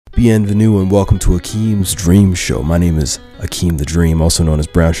Bienvenue and welcome to Akeem's Dream Show. My name is Akeem the Dream, also known as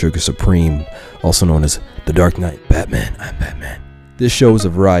Brown Sugar Supreme, also known as The Dark Knight Batman. I'm Batman. This show is a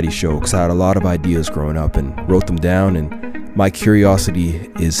variety show because I had a lot of ideas growing up and wrote them down, and my curiosity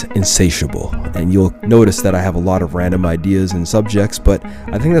is insatiable. And you'll notice that I have a lot of random ideas and subjects, but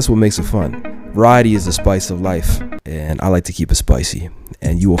I think that's what makes it fun. Variety is the spice of life, and I like to keep it spicy,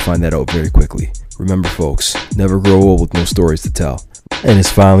 and you will find that out very quickly. Remember, folks, never grow old with no stories to tell. And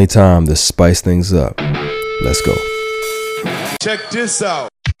it's finally time to spice things up. Let's go. Check this out.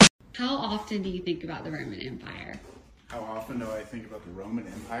 How often do you think about the Roman Empire? How often do I think about the Roman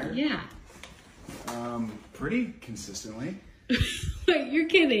Empire? Yeah. Pretty consistently. Wait, you're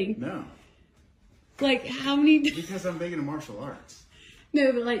kidding. No. Like, how many... Because I'm big into martial arts.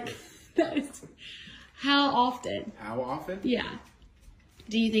 No, but like, how often? How often? Yeah.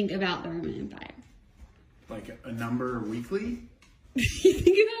 Do you think about the Roman Empire? Like a number weekly? You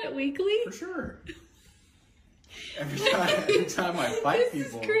think about it weekly? For sure. Every time I fight This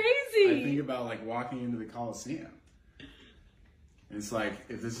is people, crazy. I think about like walking into the Coliseum. And it's like,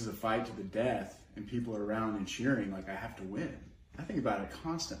 if this is a fight to the death and people are around and cheering, like I have to win. I think about it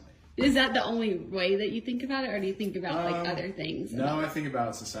constantly. Is that the only way that you think about it, or do you think about like other things? No, I think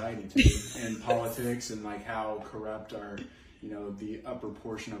about society too, and politics, and like how corrupt our, the upper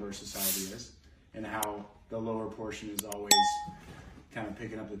portion of our society is, and how the lower portion is always kind of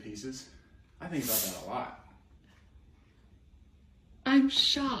picking up the pieces. I think about that a lot. I'm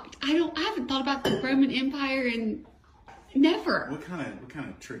shocked. I haven't thought about the Roman Empire in never. What kind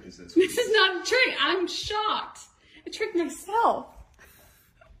of trick is this? This is not a trick. I'm shocked. I tricked myself.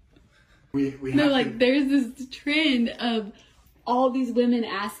 We No, have like to, there's this trend of all these women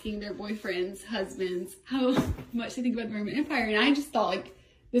asking their boyfriends, husbands, how much they think about the Roman Empire, and I just thought like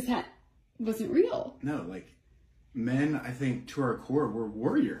this wasn't real. no, like men, I think to our core, we're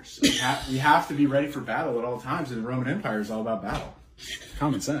warriors. We have to be ready for battle at all times, and the Roman Empire is all about battle.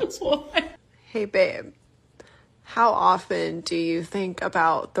 Common sense. What? Hey, babe, how often do you think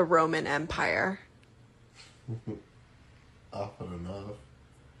about the Roman Empire? Often enough.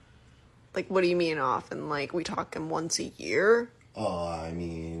 Like, what do you mean often? Like, we talking once a year? I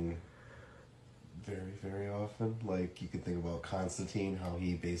mean, very, very often. Like, you could think about Constantine, how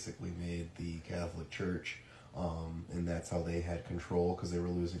he basically made the Catholic Church, and that's how they had control, because they were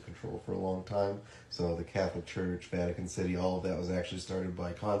losing control for a long time. So the Catholic Church, Vatican City, all of that was actually started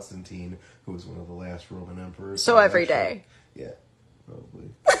by Constantine, who was one of the last Roman emperors. So every day? Yeah, probably.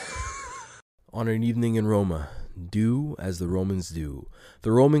 On an evening in Roma, do as the Romans do.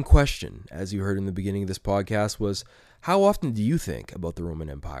 The Roman question, as you heard in the beginning of this podcast, was, how often do you think about the Roman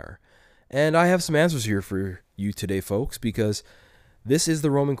Empire? And I have some answers here for you today, folks, because this is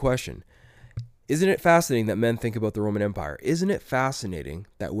the Roman question. Isn't it fascinating that men think about the Roman Empire? Isn't it fascinating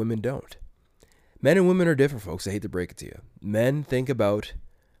that women don't? Men and women are different, folks. I hate to break it to you. Men think about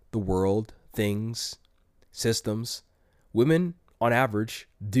the world, things, systems. Women, on average,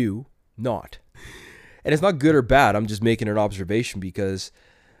 do not. And it's not good or bad. I'm just making an observation because,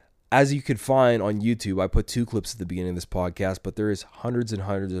 as you could find on YouTube, I put 2 clips at the beginning of this podcast, but there is hundreds and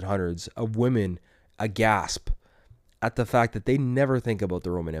hundreds and hundreds of women aghast at the fact that they never think about the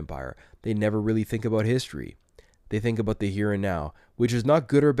Roman Empire. They never really think about history. They think about the here and now, which is not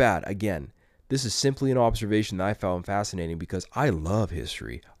good or bad. Again, this is simply an observation that I found fascinating because I love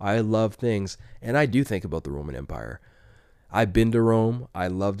history. I love things, and I do think about the Roman Empire. I've been to Rome. I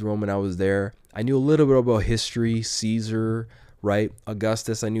loved Rome when I was there. I knew a little bit about history, Caesar, right?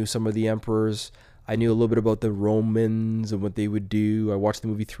 Augustus, I knew some of the emperors. I knew a little bit about the Romans and what they would do. I watched the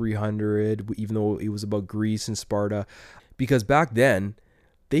movie 300, even though it was about Greece and Sparta. Because back then,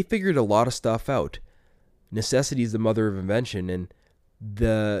 they figured a lot of stuff out. Necessity is the mother of invention, and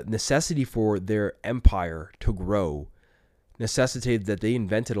the necessity for their empire to grow necessitated that they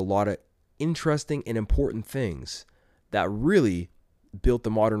invented a lot of interesting and important things that really built the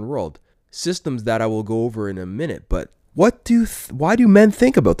modern world. Systems that I will go over in a minute, but why do men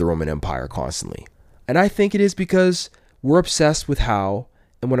think about the Roman Empire constantly? And I think it is because we're obsessed with how,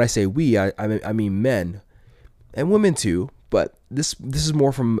 and when I say we, I mean men and women too, but this is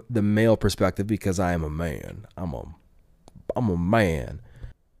more from the male perspective because I am a man. I'm a man.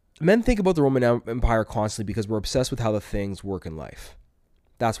 Men think about the Roman Empire constantly because we're obsessed with how the things work in life.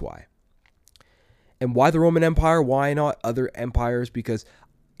 That's why. And why the Roman Empire? Why not other empires? Because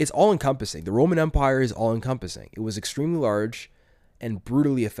it's all-encompassing. The Roman Empire is all-encompassing. It was extremely large and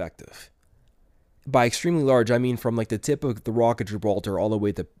brutally effective. By extremely large, I mean from like the tip of the Rock of Gibraltar all the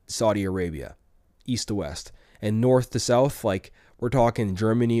way to Saudi Arabia, east to west. And north to south, like we're talking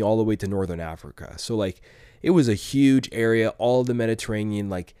Germany all the way to northern Africa. So like It was a huge area, all of the Mediterranean,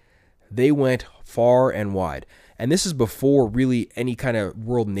 like they went far and wide. And this is before really any kind of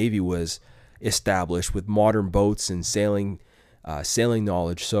world navy was established with modern boats and sailing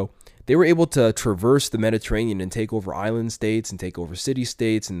knowledge. So they were able to traverse the Mediterranean and take over island states and take over city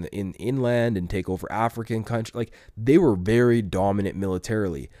states and in inland and take over African countries. Like they were very dominant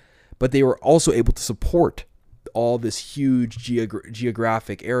militarily, but they were also able to support all this huge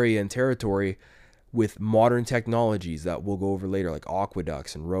geographic area and territory with modern technologies that we'll go over later, like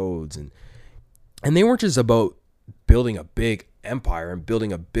aqueducts and roads. And they weren't just about building a big empire and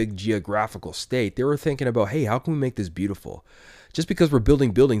building a big geographical state. They were thinking about, hey, how can we make this beautiful? Just because we're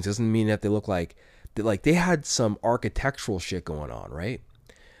building buildings doesn't mean that they look like they had some architectural shit going on, right?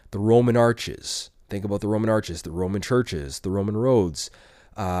 The Roman arches. Think about the Roman arches, the Roman churches, the Roman roads,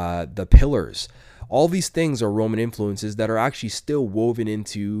 the pillars. All these things are Roman influences that are actually still woven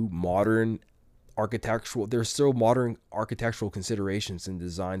into modern architectural. There's still modern architectural considerations and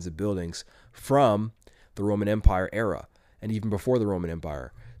designs of buildings from the Roman Empire era and even before the Roman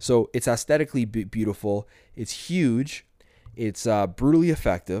Empire. So it's aesthetically beautiful. It's huge. It's brutally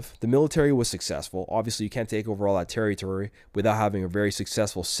effective. The military was successful. Obviously, you can't take over all that territory without having a very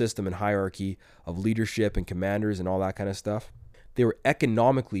successful system and hierarchy of leadership and commanders and all that kind of stuff. They were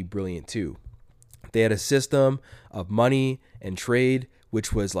economically brilliant too. They had a system of money and trade,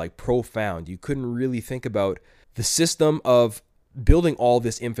 which was like profound. You couldn't really think about the system of building all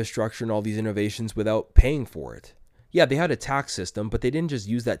this infrastructure and all these innovations without paying for it. Yeah, they had a tax system, but they didn't just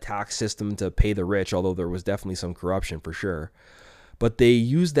use that tax system to pay the rich, although there was definitely some corruption for sure. But they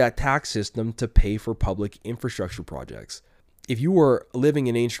used that tax system to pay for public infrastructure projects. If you were living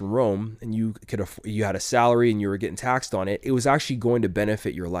in ancient Rome and you had a salary and you were getting taxed on it, it was actually going to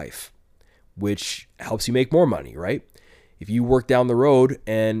benefit your life, which helps you make more money, right? If you work down the road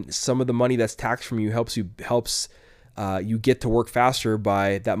and some of the money that's taxed from you helps you get to work faster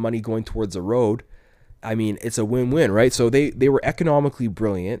by that money going towards the road, I mean, it's a win-win, right? So they were economically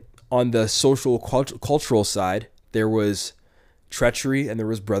brilliant. On the social cultural side, there was treachery and there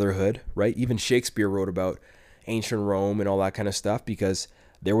was brotherhood, right? Even Shakespeare wrote about ancient Rome and all that kind of stuff because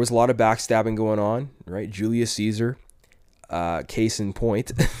there was a lot of backstabbing going on, right? Julius Caesar, case in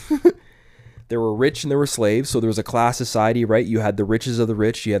point. There were rich and there were slaves, so there was a class society, right? You had the riches of the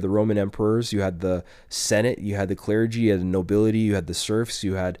rich, you had the Roman emperors, you had the Senate, you had the clergy, you had the nobility, you had the serfs,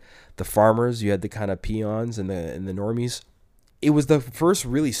 you had the farmers, you had the kind of peons and the normies. It was the first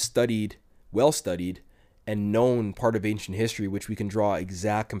really well-studied, and known part of ancient history, which we can draw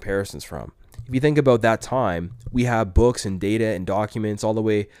exact comparisons from. If you think about that time, we have books and data and documents all the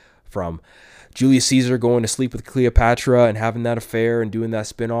way from Julius Caesar going to sleep with Cleopatra and having that affair and doing that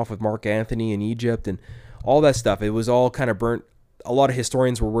spin-off with Mark Antony in Egypt and all that stuff. It was all kind of burnt. A lot of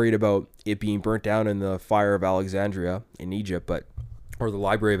historians were worried about it being burnt down in the fire of Alexandria in Egypt, or the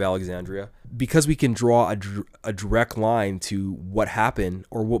Library of Alexandria. Because we can draw a direct line to what happened,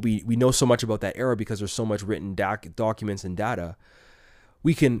 or what we know so much about that era because there's so much written documents and data,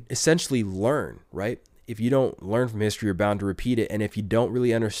 we can essentially learn, right? If you don't learn from history, you're bound to repeat it. And if you don't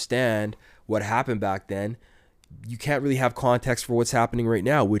really understand what happened back then, you can't really have context for what's happening right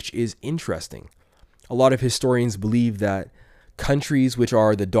now, which is interesting. A lot of historians believe that countries which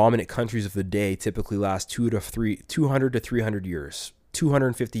are the dominant countries of the day typically last 200 to 300 years.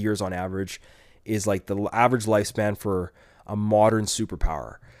 250 years on average is like the average lifespan for a modern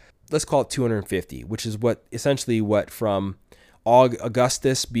superpower. Let's call it 250, which is what from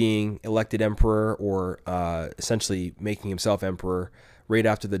Augustus being elected emperor, or essentially making himself emperor right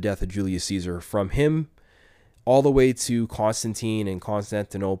after the death of Julius Caesar, from him all the way to Constantine and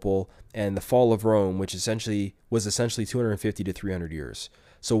Constantinople and the fall of Rome, which was essentially 250 to 300 years.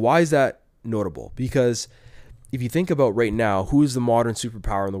 So why is that notable? Because if you think about right now, who's the modern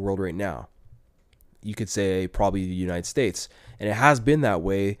superpower in the world right now? You could say probably the United States. And it has been that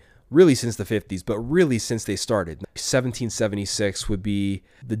way really since the 50s, but really since they started. 1776 would be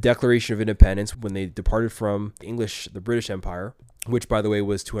the Declaration of Independence when they departed from the British Empire, which by the way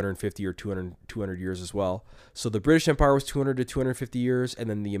was 250 or 200 years as well. So the British Empire was 200 to 250 years, and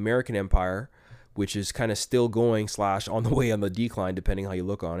then the American Empire, which is kind of still going / on the way on the decline, depending how you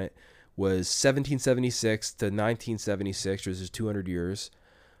look on it, was 1776 to 1976, which is 200 years,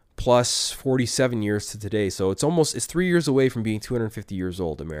 plus 47 years to today. So it's 3 years away from being 250 years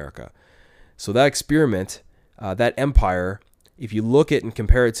old, America. So that experiment, that empire, if you look at and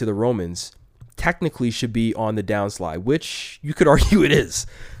compare it to the Romans, technically should be on the downslide, which you could argue it is,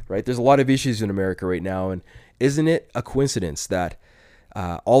 right? There's a lot of issues in America right now, and isn't it a coincidence that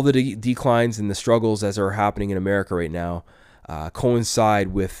all the declines and the struggles as are happening in America right now coincide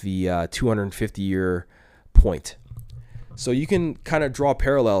with the 250-year point. So you can kind of draw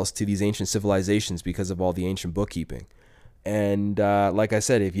parallels to these ancient civilizations because of all the ancient bookkeeping. And like I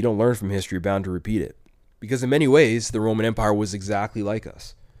said, if you don't learn from history, you're bound to repeat it. Because in many ways, the Roman Empire was exactly like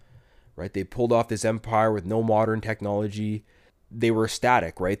us, right? They pulled off this empire with no modern technology. They were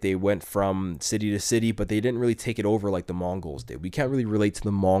static, right? They went from city to city, but they didn't really take it over like the Mongols did. We can't really relate to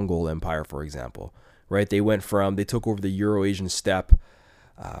the Mongol Empire, for example, right? They took over the Euro-Asian steppe,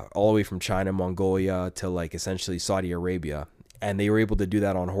 all the way from China, Mongolia to like essentially Saudi Arabia, and they were able to do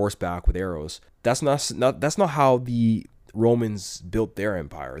that on horseback with arrows. That's not how the Romans built their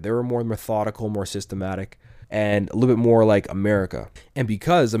empire. They were more methodical, more systematic, and a little bit more like America. And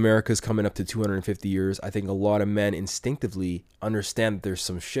because America's coming up to 250 years, I think a lot of men instinctively understand that there's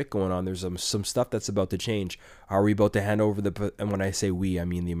some shit going on. There's some stuff that's about to change. Are we about to hand over and when I say we, I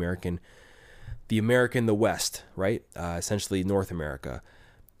mean the West, right? Essentially North America.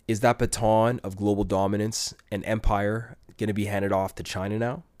 Is that baton of global dominance and empire going to be handed off to China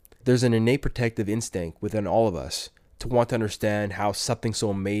now? There's an innate protective instinct within all of us to want to understand how something so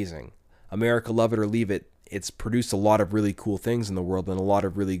amazing, America, love it or leave it, it's produced a lot of really cool things in the world and a lot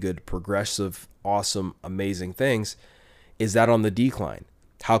of really good, progressive, awesome, amazing things. Is that on the decline?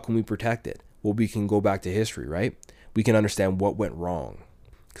 How can we protect it? Well, we can go back to history, right? We can understand what went wrong.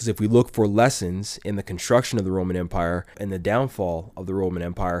 Because if we look for lessons in the construction of the Roman Empire and the downfall of the Roman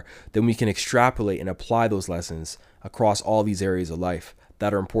Empire, then we can extrapolate and apply those lessons across all these areas of life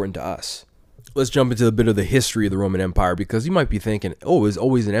that are important to us. Let's jump into a bit of the history of the Roman Empire, because you might be thinking, oh, it was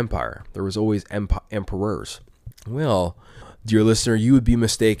always an empire. There was always emperors. Well, dear listener, you would be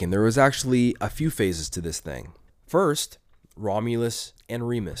mistaken. There was actually a few phases to this thing. First, Romulus and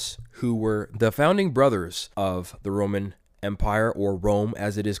Remus, who were the founding brothers of the Roman Empire, or Rome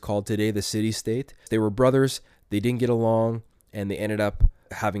as it is called today, the city-state. They were brothers, they didn't get along, and they ended up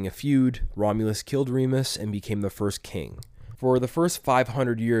having a feud. Romulus killed Remus and became the first king. For the first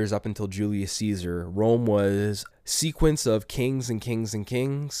 500 years up until Julius Caesar, Rome was a sequence of kings and kings and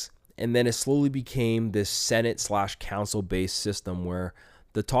kings, and then it slowly became this Senate/council-based system where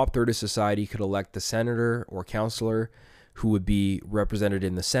the top third of society could elect the senator or counselor who would be represented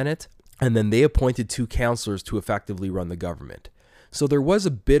in the Senate, and then they appointed 2 counselors to effectively run the government. So there was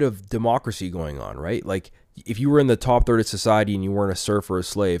a bit of democracy going on, right? Like if you were in the top third of society and you weren't a serf or a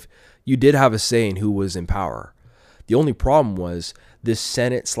slave, you did have a say in who was in power. The only problem was this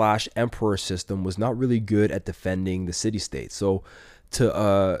Senate/emperor system was not really good at defending the city-state. So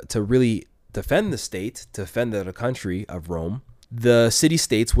to really defend the state, to defend the country of Rome, the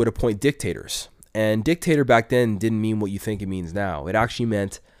city-states would appoint dictators. And dictator back then didn't mean what you think it means now. It actually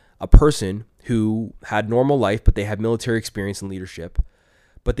meant a person who had normal life, but they had military experience and leadership,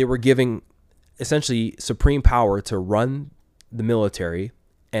 but they were giving essentially supreme power to run the military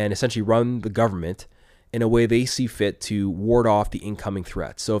and essentially run the government in a way they see fit to ward off the incoming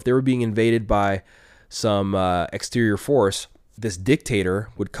threats. So if they were being invaded by some exterior force, this dictator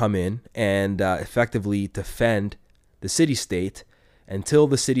would come in and effectively defend the city-state until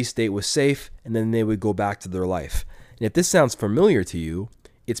the city-state was safe, and then they would go back to their life. And if this sounds familiar to you,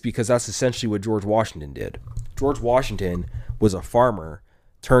 it's because that's essentially what George Washington did. George Washington was a farmer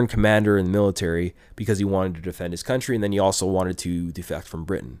turned commander in the military because he wanted to defend his country, and then he also wanted to defect from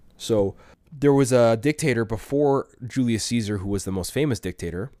Britain. So there was a dictator before Julius Caesar who was the most famous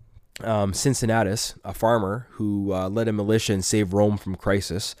dictator, Cincinnatus, a farmer who led a militia and saved Rome from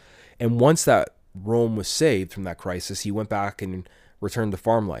crisis. And once that Rome was saved from that crisis, he went back and returned to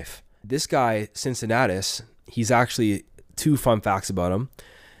farm life. This guy, Cincinnatus, he's actually 2 fun facts about him.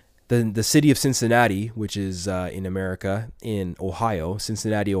 The city of Cincinnati, which is in America, in Ohio,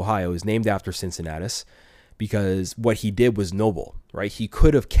 Cincinnati, Ohio, is named after Cincinnatus because what he did was noble, right? He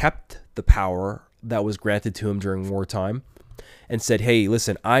could have kept the power that was granted to him during wartime and said, hey,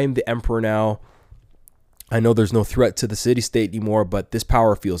 listen, I'm the emperor now. I know there's no threat to the city-state anymore, but this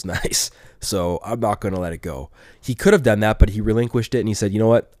power feels nice, so I'm not going to let it go. He could have done that, but he relinquished it, and he said, you know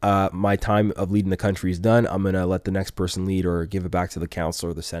what, my time of leading the country is done. I'm going to let the next person lead or give it back to the council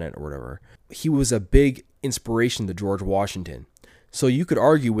or the Senate or whatever. He was a big inspiration to George Washington. So you could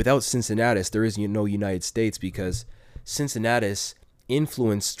argue without Cincinnatus, there is no United States because Cincinnatus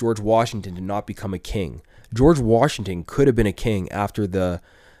influenced George Washington to not become a king. George Washington could have been a king after the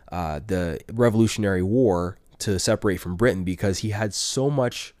Revolutionary War to separate from Britain because he had so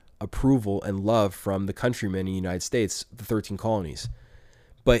much approval and love from the countrymen in the United States, the 13 colonies.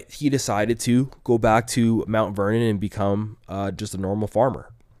 But he decided to go back to Mount Vernon and become just a normal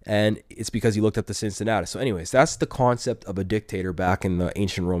farmer. And it's because he looked up to Cincinnatus. So anyways, that's the concept of a dictator back in the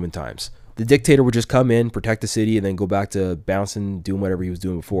ancient Roman times. The dictator would just come in, protect the city, and then go back to bouncing, doing whatever he was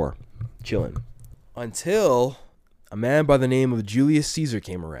doing before, chilling. until a man by the name of Julius Caesar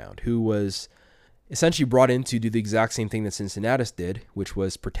came around, who was essentially brought in to do the exact same thing that Cincinnatus did, which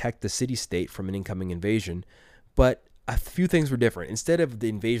was protect the city-state from an incoming invasion. But a few things were different. Instead of the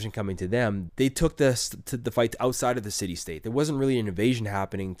invasion coming to them, they took the fight outside of the city-state. There wasn't really an invasion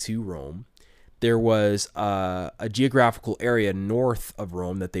happening to Rome. There was a geographical area north of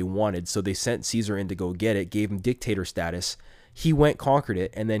Rome that they wanted, so they sent Caesar in to go get it, gave him dictator status. He went, conquered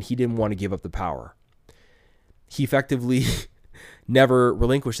it, and then he didn't want to give up the power. He effectively never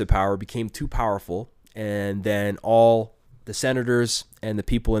relinquished the power, became too powerful, and then all the senators and the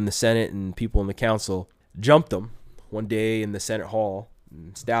people in the Senate and people in the council jumped him one day in the Senate hall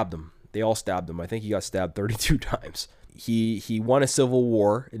and stabbed him. They all stabbed him. I think he got stabbed 32 times. He won a civil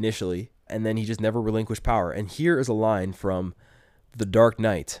war initially, and then he just never relinquished power. And here is a line from The Dark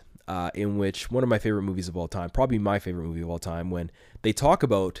Knight, in which one of my favorite movies of all time, probably my favorite movie of all time, when they talk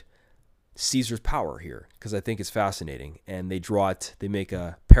about Caesar's power here, because I think it's fascinating, and they draw it, they make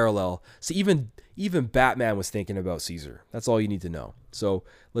a parallel. So even Batman was thinking about Caesar. That's all you need to know. So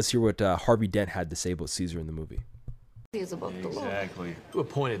let's hear what Harvey Dent had to say about Caesar in the movie. Is above the law. Exactly. Who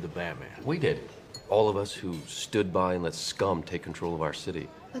appointed the Batman? We did. All of us who stood by and let scum take control of our city.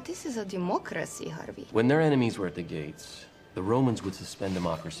 But this is a democracy, Harvey. When their enemies were at the gates, the Romans would suspend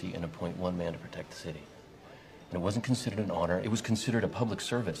democracy and appoint one man to protect the city. And it wasn't considered an honor, it was considered a public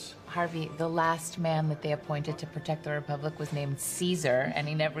service. Harvey, the last man that they appointed to protect the Republic was named Caesar, and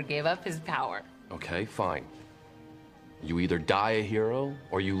he never gave up his power. Okay, fine. You either die a hero,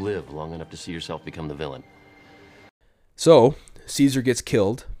 or you live long enough to see yourself become the villain. So Caesar gets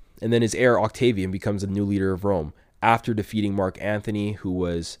killed, and then his heir Octavian becomes the new leader of Rome after defeating Mark Antony, who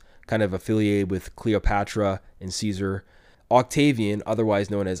was kind of affiliated with Cleopatra and Caesar. Octavian,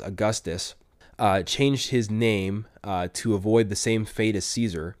 otherwise known as Augustus, changed his name to avoid the same fate as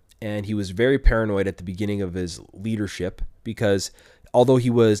Caesar, and he was very paranoid at the beginning of his leadership because although he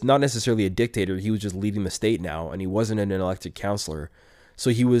was not necessarily a dictator, he was just leading the state now, and he wasn't an elected counselor, so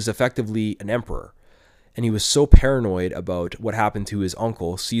he was effectively an emperor. And he was so paranoid about what happened to his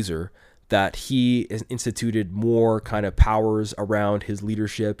uncle, Caesar, that he instituted more kind of powers around his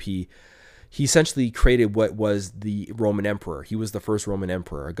leadership. He essentially created what was the Roman emperor. He was the first Roman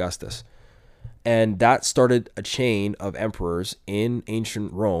emperor, Augustus. And that started a chain of emperors in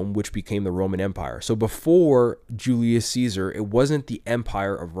ancient Rome, which became the Roman Empire. So before Julius Caesar, it wasn't the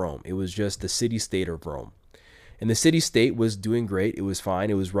Empire of Rome. It was just the city-state of Rome. And the city-state was doing great. It was fine.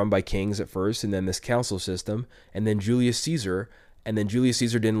 It was run by kings at first, and then this council system, and then Julius Caesar. And then Julius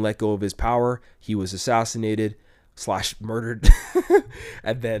Caesar didn't let go of his power. He was assassinated / murdered.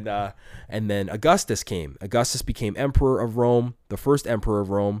 and then Augustus came. Augustus became emperor of Rome, the first emperor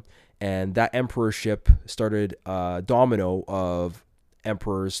of Rome. And that emperorship started a domino of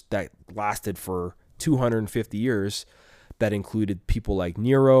emperors that lasted for 250 years. That included people like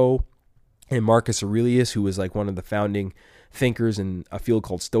Nero and Marcus Aurelius, who was like one of the founding thinkers in a field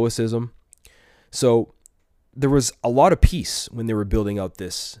called Stoicism. So there was a lot of peace when they were building out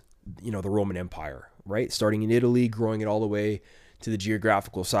this, the Roman Empire, right? Starting in Italy, growing it all the way to the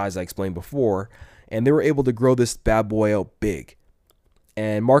geographical size I explained before. And they were able to grow this bad boy out big.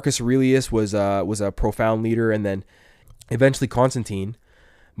 And Marcus Aurelius was a profound leader, and then eventually Constantine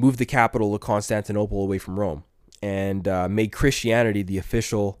moved the capital of Constantinople away from Rome and made Christianity the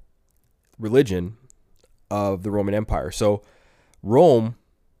official religion of the Roman Empire. So Rome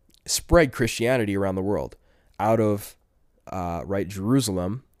spread Christianity around the world out of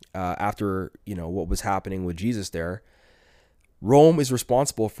Jerusalem after what was happening with Jesus there. Rome is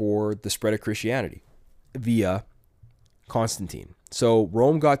responsible for the spread of Christianity via Constantine. So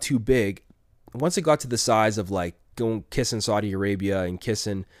Rome got too big. Once it got to the size of like going kissing Saudi Arabia and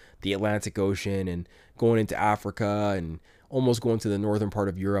kissing the Atlantic Ocean and going into Africa and almost going to the northern part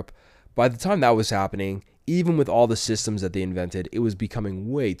of Europe, by the time that was happening, even with all the systems that they invented, it was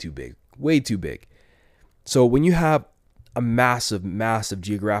becoming way too big, way too big. So when you have a massive, massive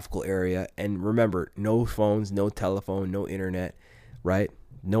geographical area, and remember, no phones, no telephone, no internet, right?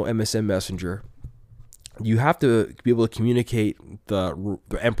 No MSN Messenger. You have to be able to communicate the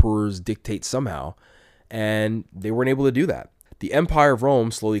emperor's dictates somehow, and they weren't able to do that. The Empire of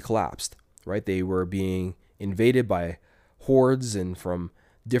Rome slowly collapsed, right? They were being invaded by hordes and from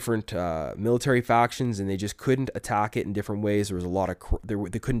different military factions, and they just couldn't attack it in different ways. There was a lot of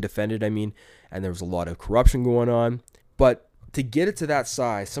they couldn't defend it, and there was a lot of corruption going on. But to get it to that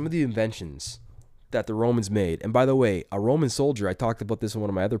size, some of the inventions that the Romans made, and by the way, a Roman soldier, I talked about this in one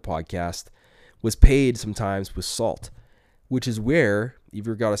of my other podcasts, was paid sometimes with salt, which is where, if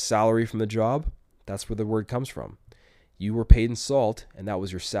you got a salary from the job, that's where the word comes from. You were paid in salt, and that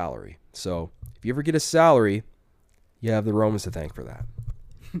was your salary. So if you ever get a salary, you have the Romans to thank for that.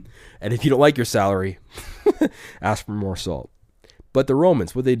 And if you don't like your salary, ask for more salt. But the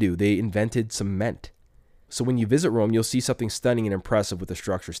Romans, what did they do? They invented cement. So when you visit Rome, you'll see something stunning and impressive with the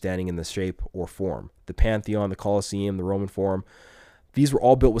structure standing in the shape or form. The Pantheon, the Colosseum, the Roman Forum, these were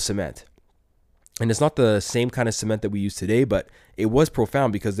all built with cement. And it's not the same kind of cement that we use today, but it was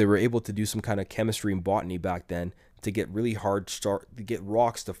profound because they were able to do some kind of chemistry and botany back then to get really hard, to get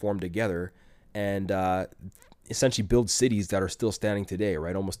rocks to form together and essentially build cities that are still standing today,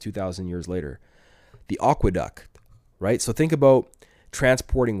 right? Almost 2,000 years later. The aqueduct, right? So think about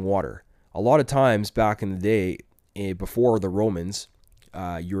transporting water. A lot of times back in the day, before the Romans,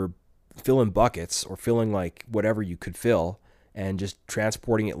 you're filling buckets or filling like whatever you could fill and just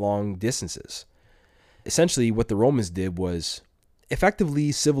transporting it long distances. Essentially, what the Romans did was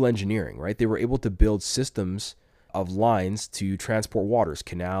effectively civil engineering, right? They were able to build systems of lines to transport waters,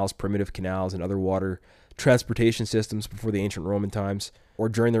 canals, primitive canals, and other water transportation systems before the ancient Roman times or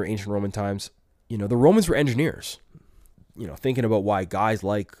during their ancient Roman times. You know, the Romans were engineers. You know, thinking about why guys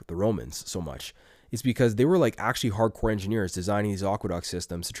like the Romans so much, it's because they were like actually hardcore engineers designing these aqueduct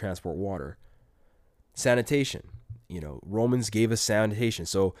systems to transport water. Sanitation. You know, Romans gave us sanitation.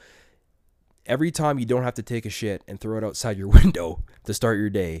 So every time you don't have to take a shit and throw it outside your window to start your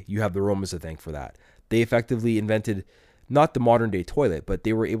day, you have the Romans to thank for that. They effectively invented not the modern day toilet, but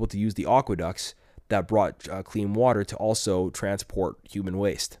they were able to use the aqueducts that brought clean water to also transport human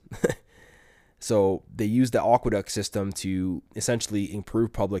waste. So they used the aqueduct system to essentially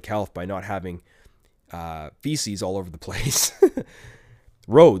improve public health by not having feces all over the place.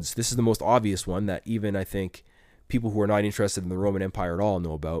 Roads. This is the most obvious one that even I think people who are not interested in the Roman Empire at all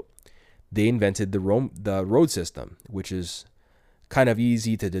know about. They invented the road system, which is kind of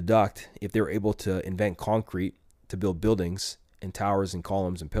easy to deduct. If they were able to invent concrete to build buildings and towers and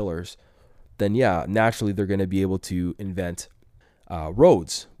columns and pillars, then yeah, naturally they're going to be able to invent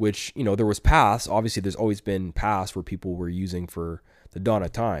roads, which, you know, there was paths. Obviously, there's always been paths where people were using for the dawn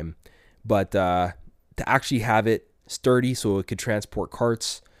of time. But to actually have it sturdy so it could transport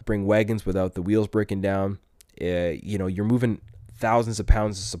carts, bring wagons without the wheels breaking down, you know, you're moving thousands of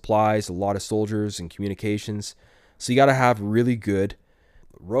pounds of supplies, a lot of soldiers and communications. So you got to have really good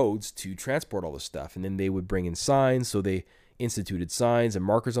roads to transport all this stuff. And then they would bring in signs. So they instituted signs and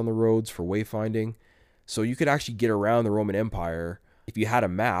markers on the roads for wayfinding. So you could actually get around the Roman Empire if you had a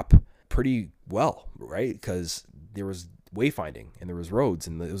map pretty well, right? Because there was wayfinding and there was roads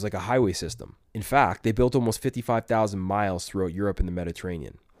and it was like a highway system. In fact, they built almost 55,000 miles throughout Europe and the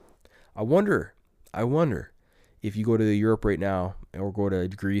Mediterranean. I wonder if you go to Europe right now or go to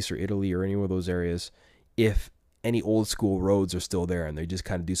Greece or Italy or any of those areas, if any old school roads are still there and they just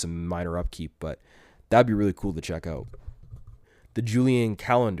kind of do some minor upkeep, but that'd be really cool to check out. The Julian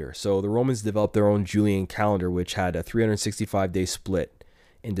calendar. So the Romans developed their own Julian calendar, which had a 365-day split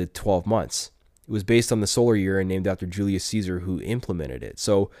into 12 months. It was based on the solar year and named after Julius Caesar, who implemented it.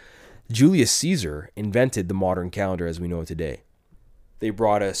 So Julius Caesar invented the modern calendar as we know it today. They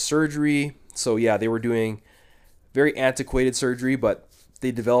brought us surgery. So yeah, they were doing very antiquated surgery, but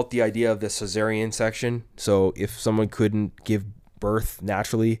they developed the idea of the cesarean section. So if someone couldn't give birth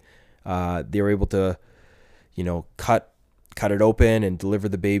naturally, they were able to, you know, cut it open and deliver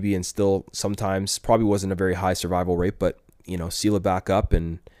the baby, and still sometimes probably wasn't a very high survival rate, but, you know, seal it back up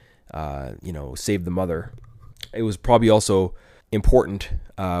and, you know, save the mother. It was probably also important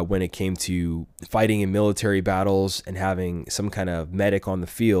when it came to fighting in military battles and having some kind of medic on the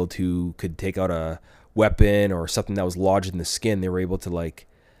field who could take out a weapon or something that was lodged in the skin. They were able to like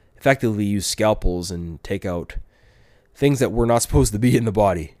effectively use scalpels and take out things that were not supposed to be in the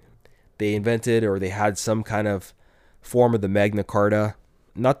body. They invented, or they had some kind of form of the Magna Carta.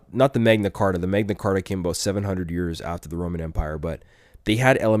 Not the Magna Carta. The Magna Carta came about 700 years after the Roman Empire, but they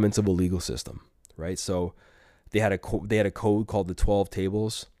had elements of a legal system, right? So they had a code called the 12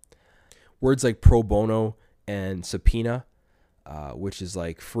 Tables. Words like pro bono and subpoena, which is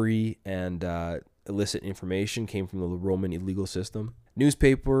like free and illicit information, came from the Roman legal system.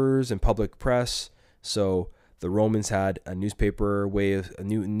 Newspapers and public press. So the Romans had a newspaper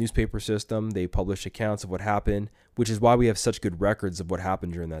newspaper system. They published accounts of what happened, which is why we have such good records of what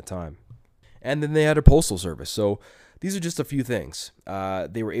happened during that time. And then they had a postal service. So these are just a few things.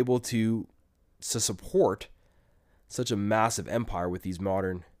 They were able to support such a massive empire with these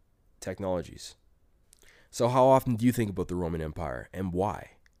modern technologies. So how often do you think about the Roman Empire, and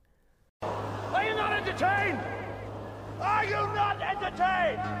why? Are you not entertained? Are you not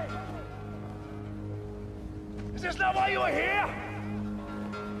entertained? Is this not why you are here?